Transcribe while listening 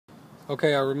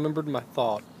Okay, I remembered my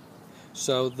thought.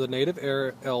 So, the native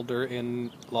elder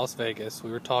in Las Vegas,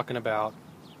 we were talking about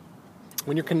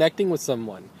when you're connecting with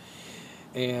someone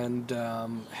and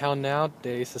how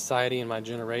nowadays society and my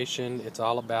generation, it's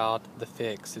all about the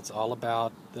fix. It's all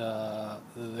about the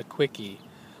quickie,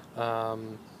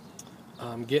 um,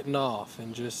 getting off,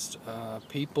 and just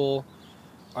people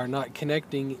are not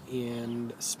connecting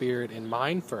in spirit and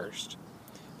mind first.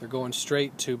 They're going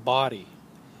straight to body.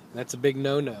 That's a big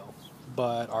no-no,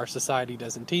 but our society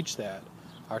doesn't teach that.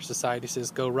 Our society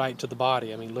says go right to the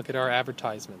body. I mean, look at our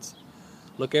advertisements.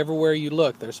 Look everywhere you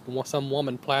look. There's some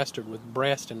woman plastered with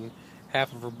breast and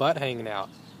half of her butt hanging out,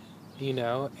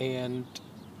 and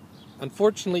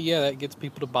unfortunately, yeah, that gets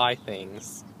people to buy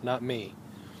things, not me.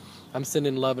 I'm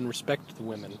sending love and respect to the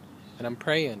women, and I'm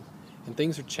praying, and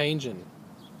things are changing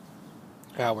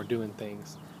how we're doing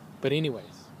things. But anyways,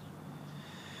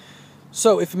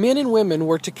 so if men and women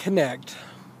were to connect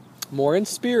more in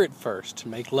spirit first,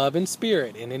 make love in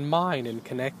spirit and in mind, and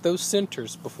connect those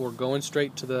centers before going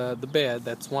straight to the bed.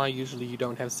 That's why usually you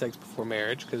don't have sex before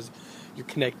marriage, because you're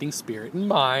connecting spirit and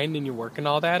mind and you're working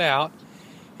all that out.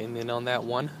 And then on that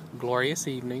one glorious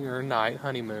evening or night,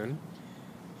 honeymoon,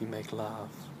 you make love,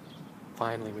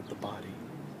 finally, with the body.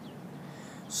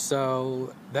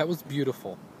 So that was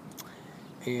beautiful.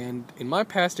 And in my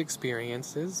past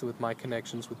experiences with my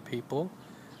connections with people,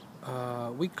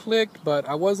 we clicked, but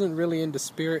I wasn't really into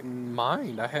spirit and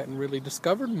mind. I hadn't really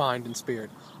discovered mind and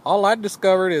spirit. All I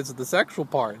discovered is the sexual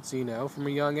parts, from a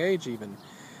young age even,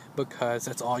 because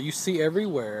that's all you see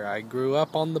everywhere. I grew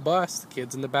up on the bus, the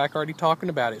kids in the back already talking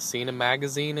about it, seeing a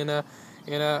magazine in a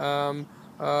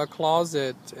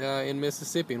closet in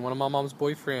Mississippi, and one of my mom's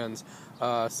boyfriends,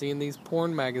 seeing these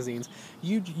porn magazines.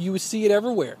 You would see it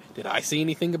everywhere. Did I see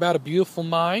anything about a beautiful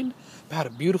mind, about a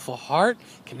beautiful heart,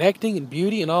 connecting and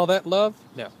beauty and all that love?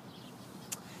 No.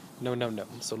 No.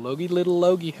 So little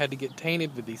Logie had to get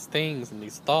tainted with these things and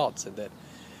these thoughts, and that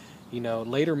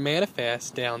later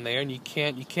manifest down there, and you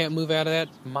can't move out of that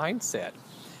mindset.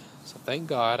 So thank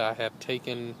God I have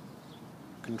taken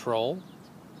control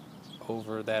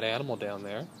over that animal down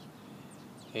there,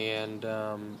 and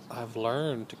I've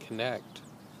learned to connect.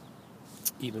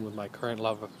 Even with my current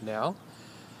love now,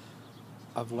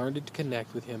 I've learned to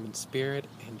connect with him in spirit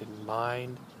and in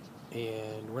mind,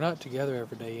 and we're not together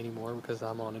every day anymore because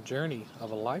I'm on a journey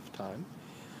of a lifetime,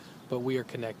 but we are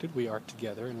connected, we are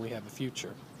together, and we have a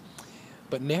future.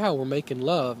 But now we're making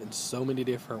love in so many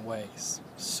different ways,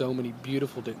 so many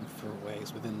beautiful different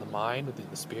ways, within the mind, within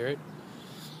the spirit,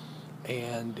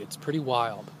 and it's pretty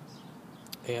wild.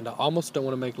 And I almost don't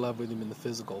want to make love with him in the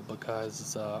physical,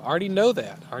 because I already know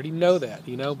that,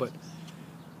 but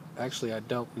actually I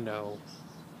don't know.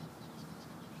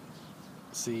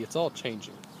 See, it's all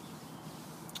changing.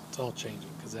 It's all changing,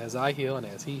 because as I heal and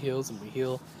as he heals and we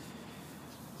heal,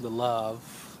 the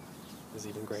love is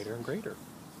even greater and greater.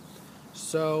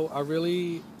 So I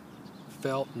really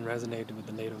felt and resonated with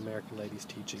the Native American lady's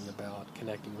teaching about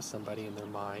connecting with somebody in their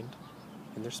mind,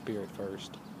 in their spirit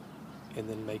first, and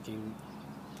then making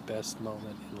the best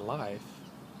moment in life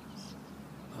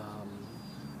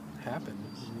happen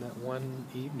in that one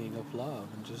evening of love.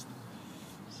 And just,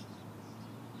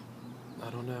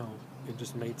 I don't know, it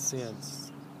just made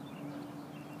sense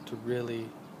to really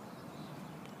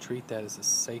treat that as a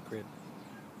sacred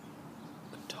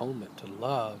atonement to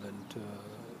love, and to,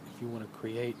 if you want to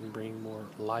create and bring more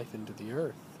life into the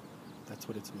earth, that's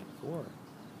what it's meant for.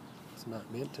 It's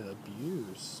not meant to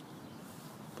abuse,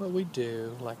 but we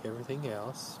do, like everything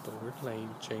else, but we're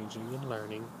changing and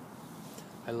learning.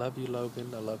 I love you,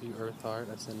 Logan. I love you,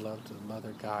 Earthheart. I send love to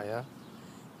Mother Gaia.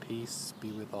 Peace be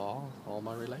with all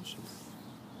my relations.